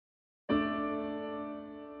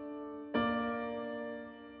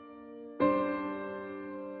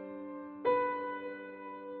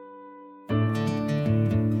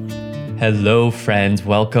Hello, friends.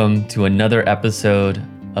 Welcome to another episode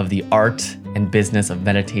of the Art and Business of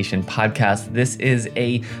Meditation podcast. This is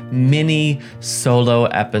a mini solo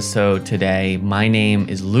episode today. My name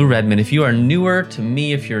is Lou Redmond. If you are newer to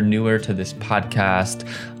me, if you're newer to this podcast,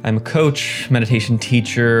 I'm a coach, meditation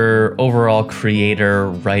teacher, overall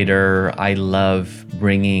creator, writer. I love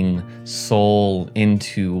bringing soul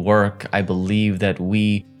into work. I believe that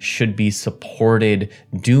we should be supported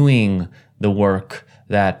doing the work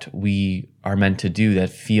that we are meant to do that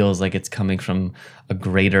feels like it's coming from a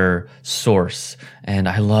greater source. And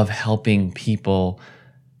I love helping people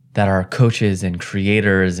that are coaches and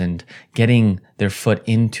creators and getting their foot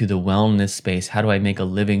into the wellness space. How do I make a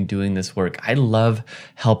living doing this work? I love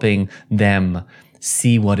helping them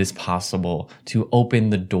see what is possible, to open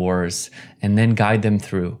the doors and then guide them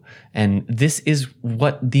through. And this is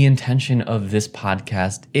what the intention of this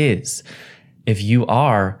podcast is. If you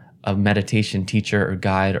are a meditation teacher or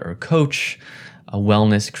guide or coach, a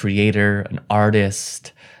wellness creator, an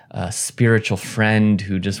artist, a spiritual friend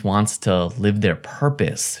who just wants to live their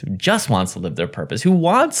purpose, who wants to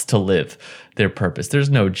live their purpose.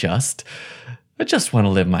 There's no just. I just want to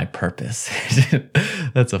live my purpose.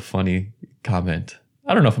 That's a funny comment.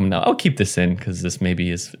 I don't know if I'll keep this in because this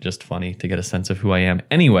maybe is just funny to get a sense of who I am.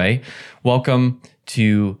 Anyway, welcome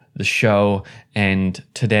to the show. And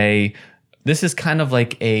today, this is kind of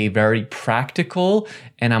like a very practical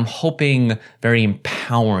and I'm hoping very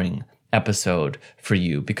empowering episode for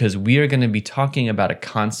you because we are going to be talking about a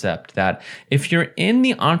concept that if you're in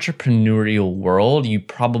the entrepreneurial world, you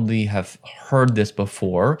probably have heard this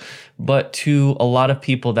before, but to a lot of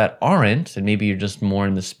people that aren't, and maybe you're just more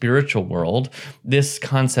in the spiritual world, this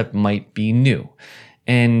concept might be new.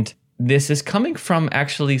 And this is coming from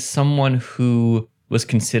actually someone who was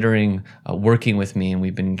considering working with me, and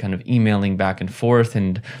we've been kind of emailing back and forth.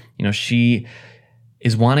 And, she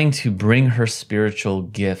is wanting to bring her spiritual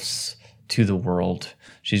gifts to the world.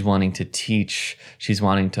 She's wanting to teach. She's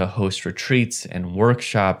wanting to host retreats and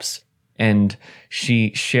workshops. And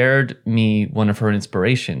she shared me one of her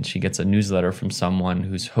inspirations. She gets a newsletter from someone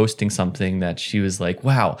who's hosting something that she was like,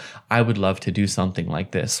 wow, I would love to do something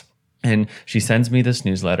like this. And she sends me this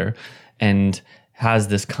newsletter and has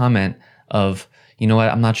this comment of, you know what,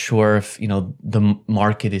 I'm not sure if, the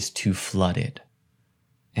market is too flooded.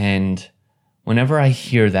 And whenever I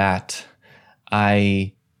hear that,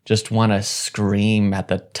 I just want to scream at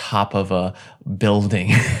the top of a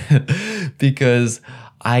building because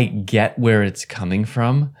I get where it's coming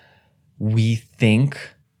from. We think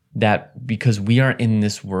that because we are in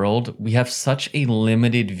this world, we have such a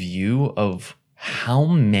limited view of how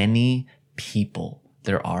many people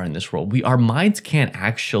there are in this world. Our minds can't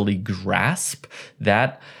actually grasp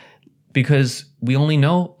that because we only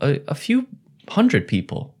know a few hundred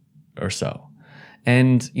people or so.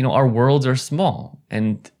 And, our worlds are small.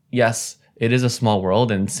 And yes, it is a small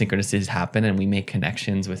world and synchronicities happen and we make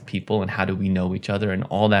connections with people and how do we know each other and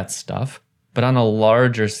all that stuff. But on a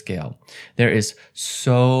larger scale, there is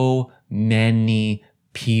so many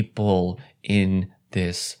people in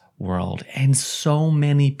this world and so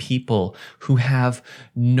many people who have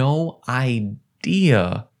no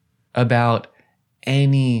idea about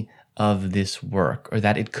any of this work or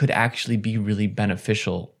that it could actually be really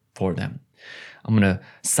beneficial for them. I'm going to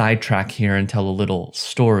sidetrack here and tell a little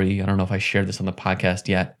story. I don't know if I shared this on the podcast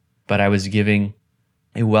yet, but I was giving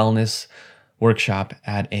a wellness workshop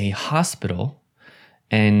at a hospital.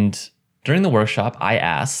 And during the workshop, I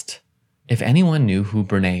asked if anyone knew who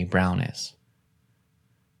Brené Brown is.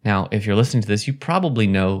 Now, if you're listening to this, you probably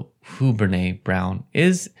know who Brené Brown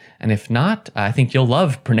is. And if not, I think you'll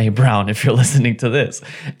love Brené Brown if you're listening to this.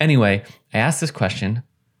 Anyway, I asked this question,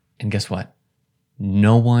 and guess what?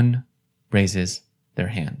 No one raises their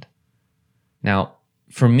hand. Now,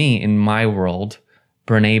 for me, in my world,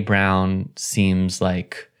 Brené Brown seems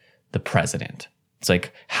like the president. It's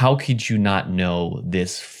like, how could you not know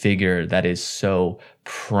this figure that is so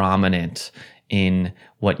prominent in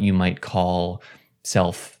what you might call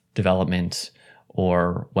self-development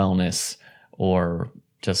or wellness or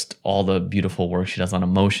just all the beautiful work she does on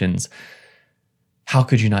emotions? How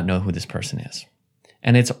could you not know who this person is?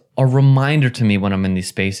 And it's a reminder to me when I'm in these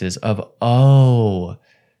spaces of, oh,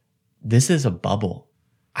 this is a bubble.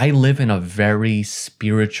 I live in a very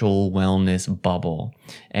spiritual wellness bubble,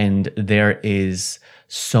 and there is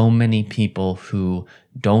so many people who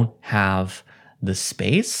don't have the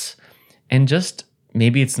space and just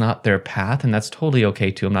maybe it's not their path, and that's totally okay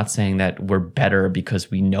too. I'm not saying that we're better because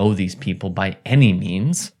we know these people by any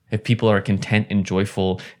means. If people are content and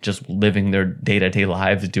joyful, just living their day-to-day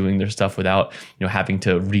lives, doing their stuff without, having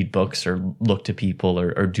to read books or look to people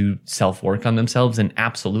or do self-work on themselves, then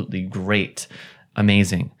absolutely great,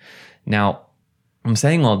 amazing. Now, I'm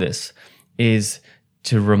saying all this is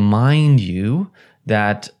to remind you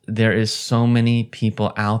that there is so many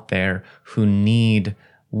people out there who need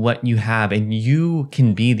what you have, and you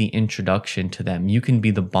can be the introduction to them. You can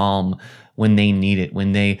be the balm when they need it,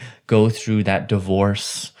 when they go through that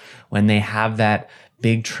divorce, when they have that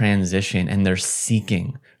big transition and they're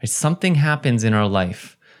seeking. Something happens in our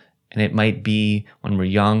life, and it might be when we're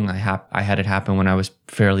young. I had it happen when I was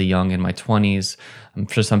fairly young in my 20s.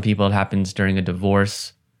 For some people, it happens during a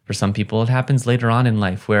divorce. For some people, it happens later on in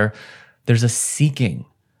life where there's a seeking.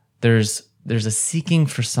 There's a seeking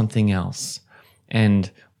for something else.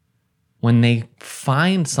 And when they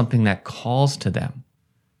find something that calls to them,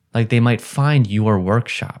 like they might find your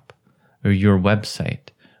workshop or your website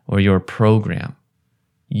or your program,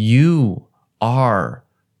 you are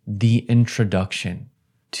the introduction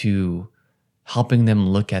to helping them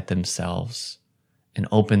look at themselves and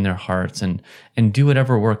open their hearts and do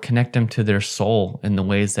whatever work, connect them to their soul in the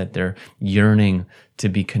ways that they're yearning to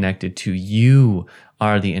be connected to. You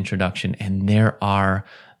are the introduction, and there are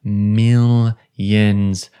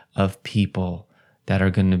millions of people that are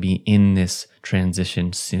going to be in this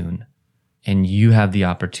transition soon. And you have the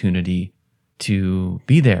opportunity to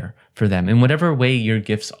be there for them in whatever way your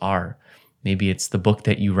gifts are. Maybe it's the book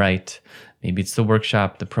that you write. Maybe it's the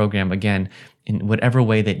workshop, the program. Again, in whatever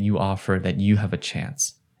way that you offer, that you have a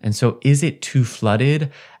chance. And so is it too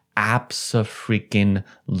flooded?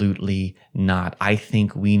 Abso-freaking-lutely not. I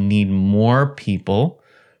think we need more people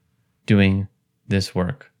doing this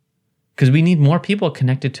work because we need more people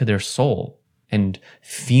connected to their soul and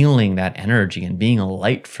feeling that energy and being a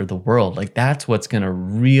light for the world. Like that's what's going to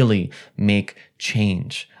really make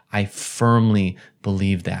change. I firmly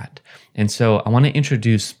believe that. And so I want to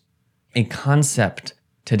introduce a concept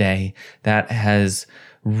today that has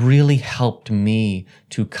really helped me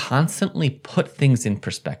to constantly put things in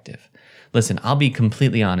perspective. Listen, I'll be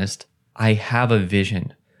completely honest. I have a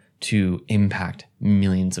vision to impact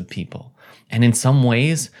millions of people. And in some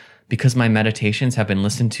ways, because my meditations have been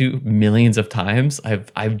listened to millions of times,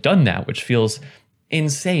 I've done that, which feels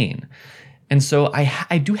insane. And so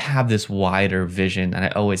I do have this wider vision, and I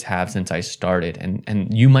always have since I started.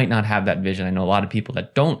 And you might not have that vision. I know a lot of people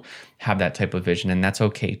that don't have that type of vision, and that's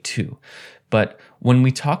okay too. But when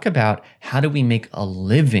we talk about how do we make a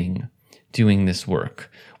living doing this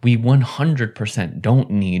work, we 100% don't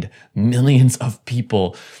need millions of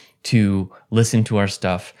people to listen to our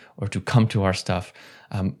stuff or to come to our stuff.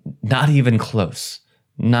 Not even close.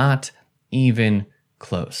 Not even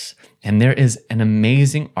close. And there is an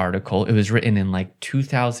amazing article. It was written in like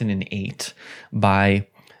 2008 by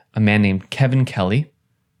a man named Kevin Kelly.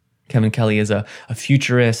 Kevin Kelly is a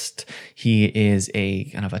futurist. He is a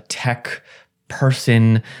kind of a tech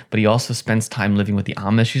person, but he also spends time living with the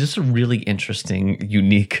Amish. He's just a really interesting,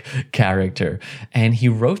 unique character. And he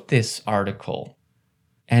wrote this article,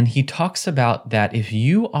 and he talks about that if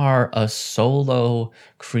you are a solo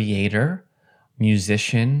creator,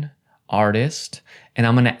 musician, artist, and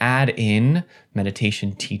I'm going to add in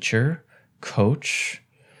meditation teacher, coach,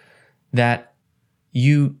 that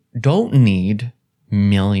you don't need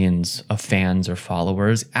millions of fans or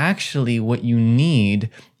followers. Actually, what you need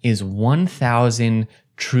is 1,000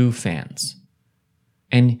 true fans.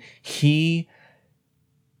 And he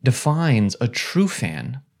defines a true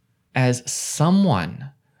fan as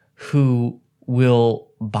someone who will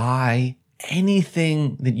buy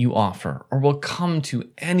anything that you offer or will come to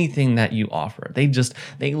anything that you offer.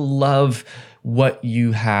 They love what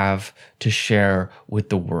you have to share with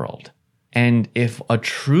the world. And if a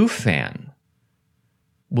true fan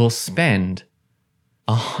will spend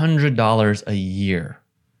 $100 a year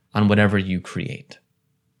on whatever you create,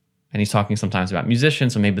 and he's talking sometimes about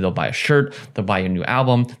musicians, so maybe they'll buy a shirt, they'll buy a new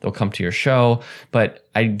album, they'll come to your show. But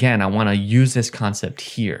again, I want to use this concept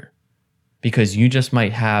here because you just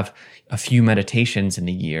might have a few meditations in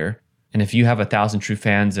a year. And if you have 1,000 true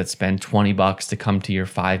fans that spend $20 to come to your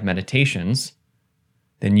 5 meditations,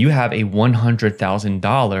 then you have a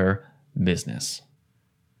 $100,000 business.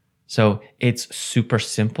 So it's super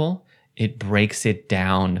simple. It breaks it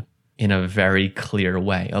down in a very clear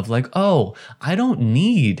way of like, oh, I don't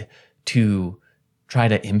need to try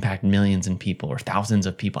to impact millions of people or thousands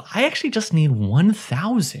of people. I actually just need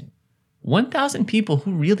 1,000 people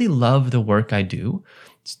who really love the work I do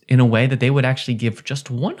in a way that they would actually give just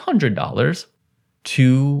 $100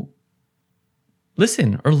 to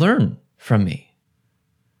listen or learn from me.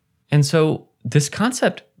 And so this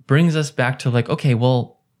concept brings us back to like, okay,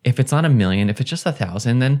 well, if it's not 1 million, if it's just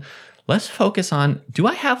 1,000, then let's focus on, do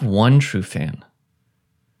I have one true fan?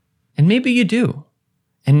 And maybe you do.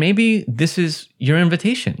 And maybe this is your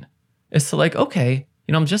invitation. It's to like, okay,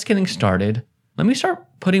 I'm just getting started. Let me start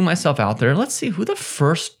putting myself out there. Let's see who the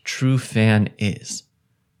first true fan is.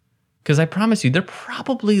 Because I promise you, they're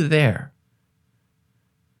probably there.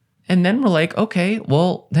 And then we're like, okay,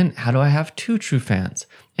 well, then how do I have 2 true fans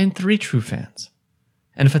and 3 true fans?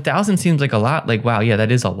 And if 1,000 seems like a lot, like, wow, yeah,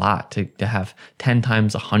 that is a lot to have 10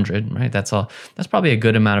 times 100, right? That's probably a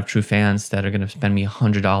good amount of true fans that are going to spend me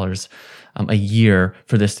 $100 a year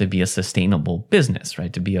for this to be a sustainable business,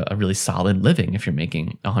 right? To be a really solid living if you're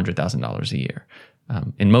making $100,000 a year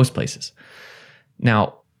in most places.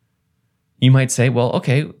 Now, you might say, well,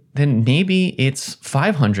 okay, then maybe it's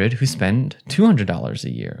 500 who spend $200 a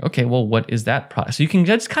year. Okay, well, what is that product? So you can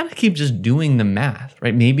just kind of keep just doing the math,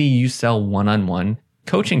 right? Maybe you sell one-on-one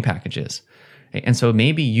coaching packages. Right? And so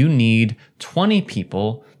maybe you need 20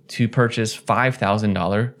 people to purchase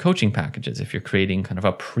 $5,000 coaching packages if you're creating kind of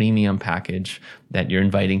a premium package that you're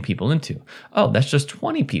inviting people into. Oh, that's just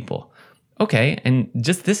 20 people. Okay, and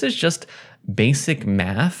this is just basic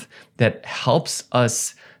math that helps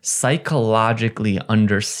us psychologically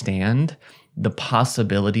understand the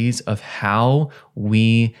possibilities of how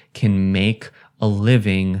we can make a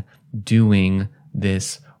living doing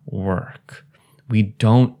this work. We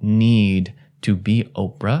don't need to be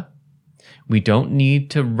Oprah. We don't need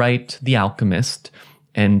to write The Alchemist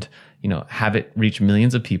and have it reach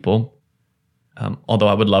millions of people. Although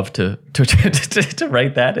I would love to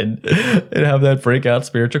write that and have that breakout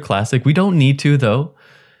spiritual classic. We don't need to, though.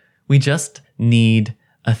 We just need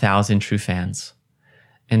 1,000 true fans.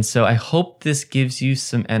 And so I hope this gives you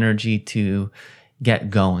some energy to get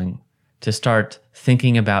going, to start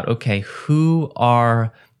thinking about, okay, who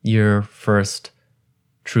are your first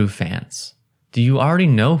true fans? Do you already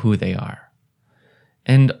know who they are?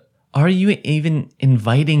 And are you even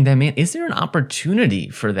inviting them in? Is there an opportunity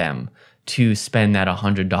for them to spend that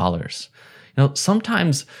 $100?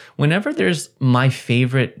 Sometimes whenever there's my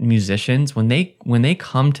favorite musicians, when they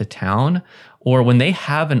come to town or when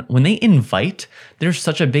they invite, there's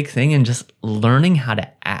such a big thing in just learning how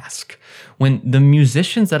to ask. When the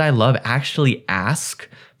musicians that I love actually ask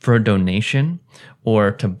for a donation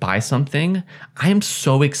or to buy something, I am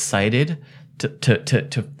so excited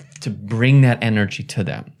to bring that energy to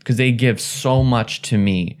them because they give so much to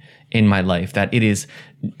me in my life that it is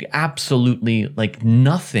absolutely like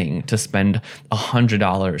nothing to spend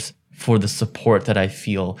 $100 for the support that I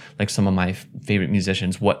feel like some of my favorite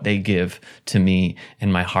musicians, what they give to me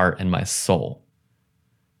and my heart and my soul.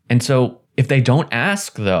 And so if they don't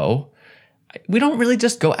ask though, we don't really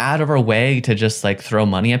just go out of our way to just like throw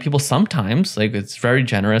money at people. Sometimes like it's very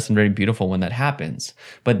generous and very beautiful when that happens.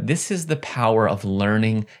 But this is the power of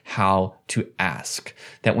learning how to ask.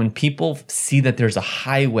 That when people see that there's a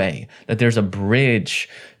highway, that there's a bridge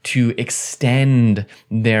to extend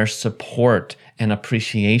their support and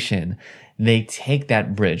appreciation, they take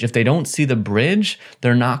that bridge. If they don't see the bridge,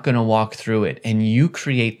 they're not going to walk through it. And you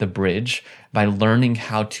create the bridge by learning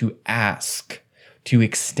how to ask, to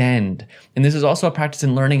extend. And this is also a practice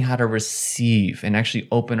in learning how to receive and actually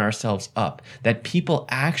open ourselves up, that people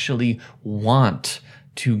actually want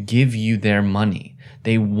to give you their money.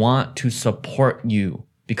 They want to support you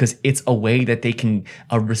because it's a way that they can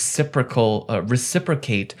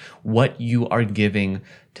reciprocate what you are giving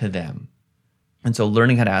to them. And so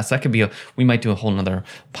learning how to ask, that could be we might do a whole nother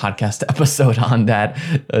podcast episode on that.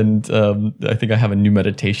 And I think I have a new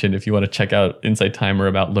meditation if you want to check out Insight Timer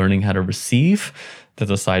about learning how to receive. That's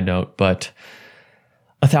a side note, but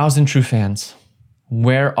 1,000 true fans,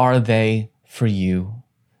 where are they for you?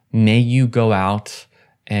 May you go out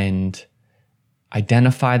and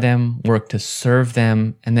identify them, work to serve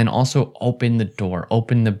them, and then also open the door,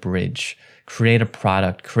 open the bridge, create a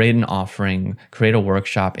product, create an offering, create a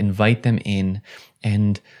workshop, invite them in,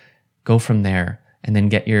 and go from there. And then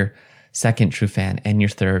get your second true fan and your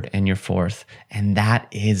third and your fourth. And that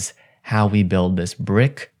is how we build this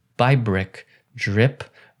brick by brick, drip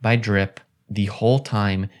by drip, the whole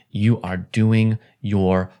time you are doing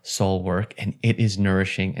your soul work, and it is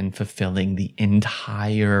nourishing and fulfilling the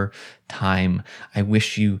entire time. I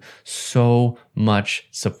wish you so much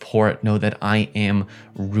support. Know that I am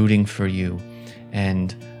rooting for you,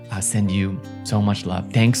 and I send you so much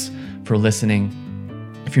love. Thanks for listening.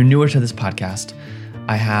 If you're newer to this podcast,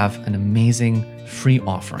 I have an amazing free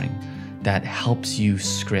offering that helps you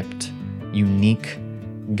script unique,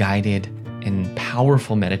 guided, and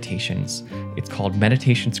powerful meditations. It's called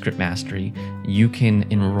Meditation Script Mastery. You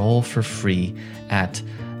can enroll for free at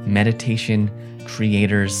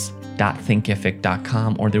meditationcreators.com.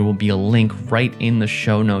 www.thinkific.com, or there will be a link right in the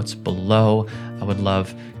show notes below. I would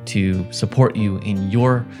love to support you in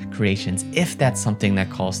your creations if that's something that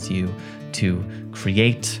calls to you to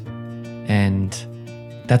create. And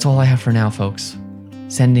that's all I have for now, folks.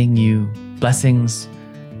 Sending you blessings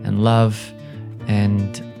and love,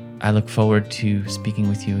 and I look forward to speaking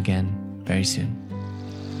with you again very soon.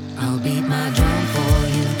 I'll beat my drum for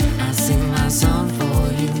you, I'll sing my song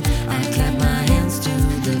for you, I'll clap my hands to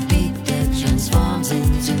the beat that transforms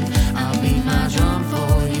into. I'll beat my drum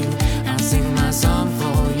for you, I'll sing my song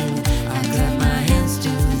for you, I'll clap my hands to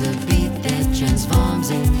the beat that transforms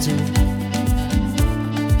into.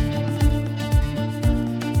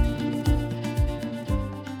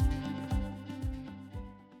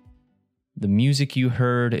 The music you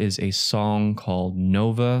heard is a song called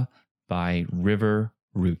Nova by River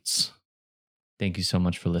Roots. Thank you so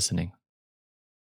much for listening.